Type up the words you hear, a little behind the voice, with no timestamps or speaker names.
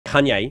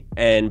Kanye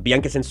and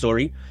Bianca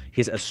Censori,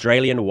 his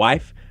Australian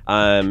wife.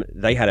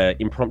 They had an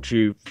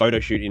impromptu photo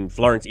shoot in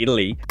Florence,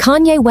 Italy.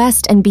 Kanye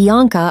West and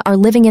Bianca are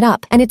living it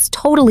up, and it's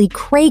totally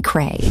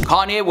cray-cray.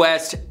 Kanye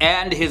West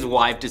and his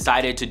wife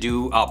decided to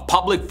do a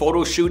public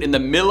photo shoot in the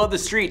middle of the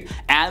street,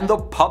 and the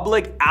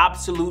public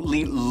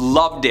absolutely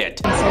loved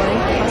it.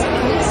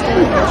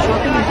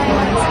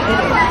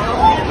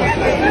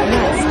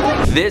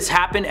 This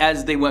happened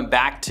as they went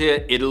back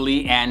to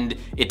Italy, and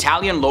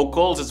Italian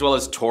locals as well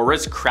as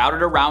tourists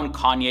crowded around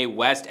Kanye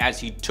West as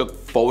he took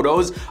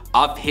photos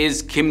of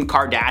his Kim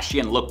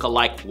Kardashian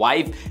lookalike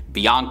wife,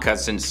 Bianca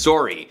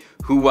Censori,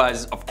 who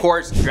was, of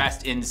course,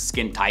 dressed in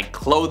skin-tight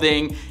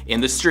clothing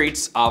in the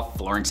streets of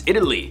Florence,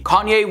 Italy.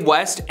 Kanye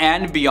West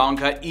and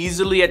Bianca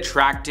easily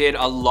attracted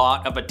a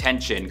lot of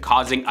attention,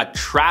 causing a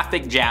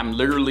traffic jam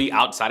literally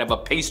outside of a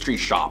pastry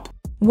shop.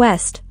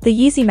 West, the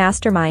Yeezy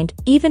mastermind,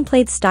 even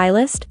played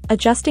stylist,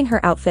 adjusting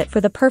her outfit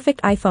for the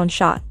perfect iPhone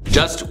shot.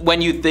 Just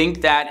when you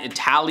think that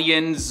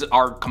Italians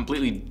are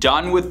completely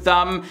done with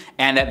them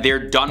and that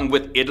they're done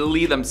with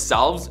Italy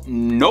themselves,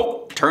 nope.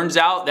 Turns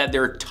out that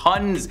there are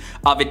tons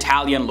of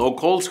Italian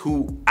locals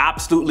who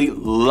absolutely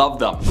love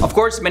them. Of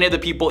course, many of the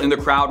people in the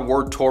crowd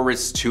were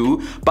tourists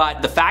too,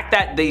 but the fact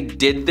that they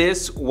did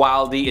this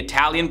while the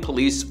Italian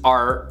police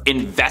are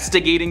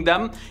investigating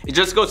them, it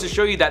just goes to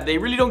show you that they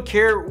really don't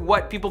care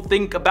what people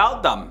think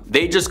about them.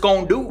 They just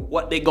gonna do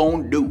what they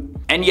gonna do.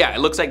 And yeah, it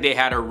looks like they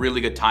had a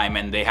really good time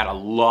and they had a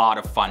lot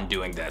of fun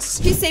doing this.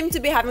 He seemed to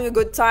be having a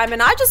good time,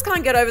 and I just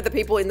can't get over the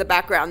people in the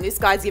background. This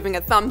guy's giving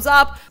a thumbs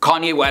up.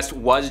 Kanye West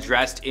was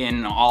dressed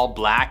in all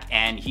black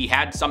and he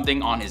had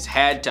something on his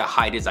head to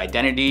hide his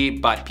identity,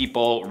 but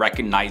people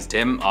recognized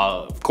him.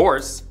 Of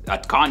course,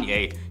 that's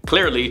Kanye.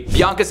 Clearly,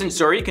 Bianca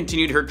Censori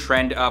continued her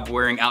trend of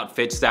wearing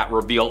outfits that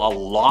reveal a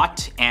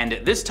lot, and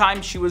this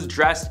time she was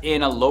dressed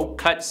in a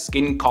low-cut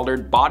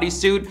skin-colored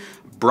bodysuit,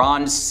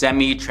 bronze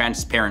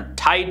semi-transparent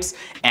tights,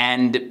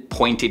 and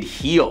pointed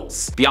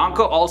heels.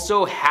 Bianca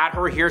also had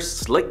her hair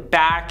slicked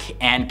back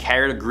and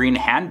carried a green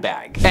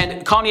handbag.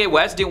 And Kanye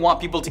West didn't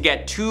want people to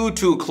get too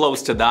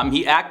close to them.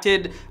 He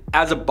acted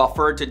as a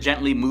buffer to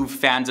gently move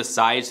fans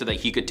aside so that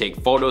he could take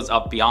photos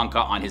of Bianca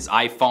on his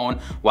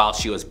iPhone while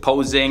she was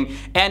posing,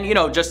 and you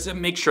know, just to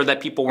make sure that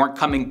people weren't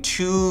coming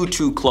too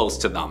close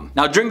to them.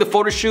 Now during the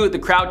photo shoot, the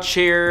crowd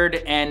cheered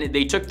and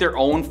they took their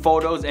own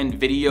photos and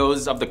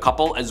videos of the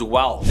couple as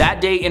well.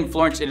 That day in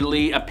Florence,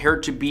 Italy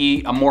appeared to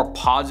be a more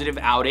positive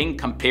outing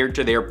compared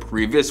to their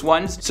previous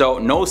ones. So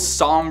no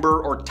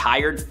somber or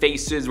tired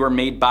faces were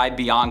made by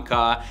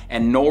Bianca,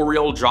 and no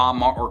real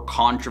drama or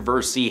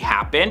controversy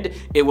happened.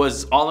 It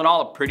was all in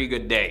all a pretty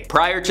good day.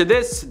 Prior to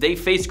this, they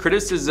faced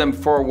criticism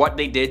for what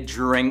they did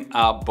during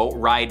a boat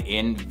ride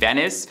in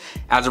Venice.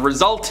 As a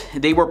result,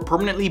 they were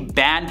permanently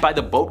banned by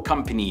the boat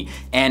company,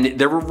 and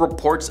there were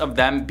reports of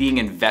them being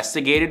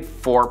investigated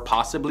for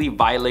possibly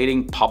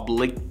violating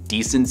public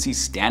decency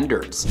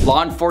standards.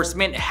 Law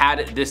enforcement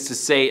had this to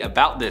say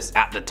about this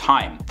at the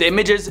time. The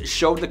images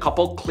showed the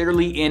couple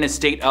clearly in a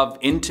state of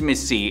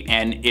intimacy,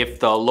 and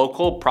if the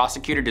local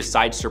prosecutor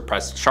decides to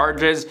press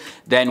charges,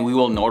 then we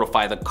will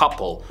notify the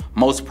couple,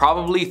 most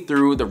probably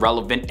through the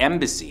relevant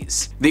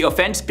embassies. The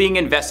offense being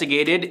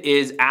investigated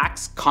is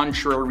acts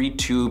contrary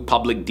to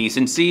public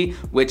decency,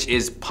 which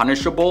is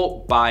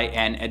punishable by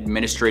an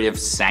administrative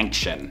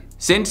sanction.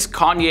 Since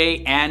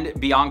Kanye and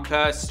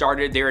Bianca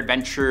started their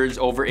adventures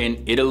over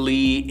in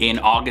Italy in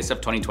August of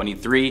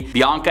 2023,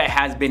 Bianca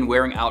has been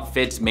wearing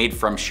outfits made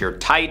from sheer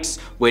tights,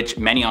 which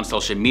many on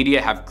social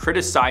media have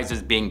criticized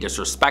as being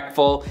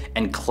disrespectful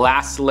and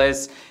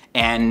classless.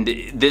 And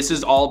this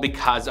is all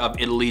because of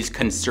Italy's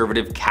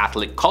conservative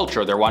Catholic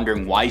culture. They're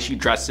wondering, why is she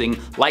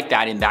dressing like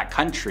that in that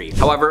country?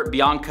 However,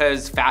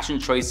 Bianca's fashion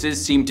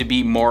choices seem to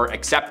be more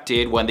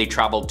accepted when they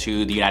travel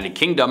to the United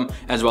Kingdom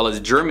as well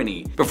as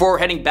Germany. Before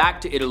heading back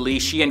to Italy,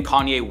 she and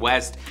Kanye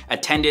West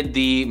attended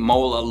the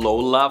Mola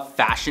Lola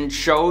fashion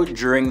show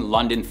during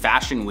London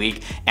Fashion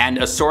Week, and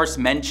a source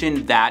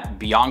mentioned that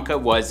Bianca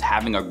was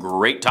having a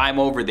great time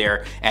over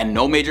there and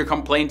no major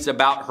complaints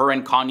about her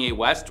and Kanye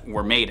West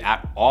were made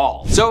at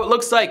all. So it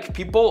looks like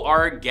people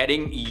are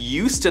getting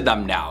used to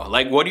them now.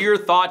 Like, what are your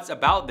thoughts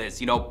about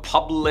this? You know,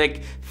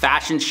 public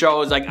fashion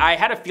shows. Like, I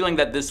had a feeling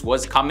that this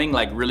was coming,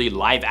 like really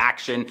live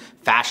action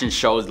fashion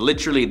shows.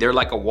 Literally, they're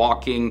like a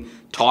walking,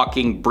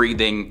 talking,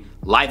 breathing,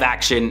 live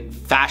action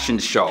fashion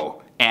show.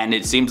 And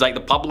it seems like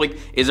the public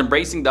is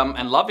embracing them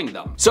and loving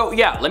them. So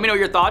yeah, let me know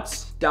your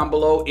thoughts down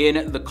below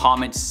in the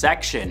comments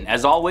section.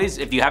 As always,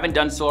 if you haven't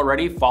done so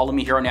already, follow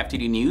me here on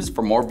FTD News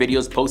for more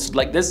videos posted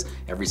like this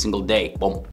every single day. Boom.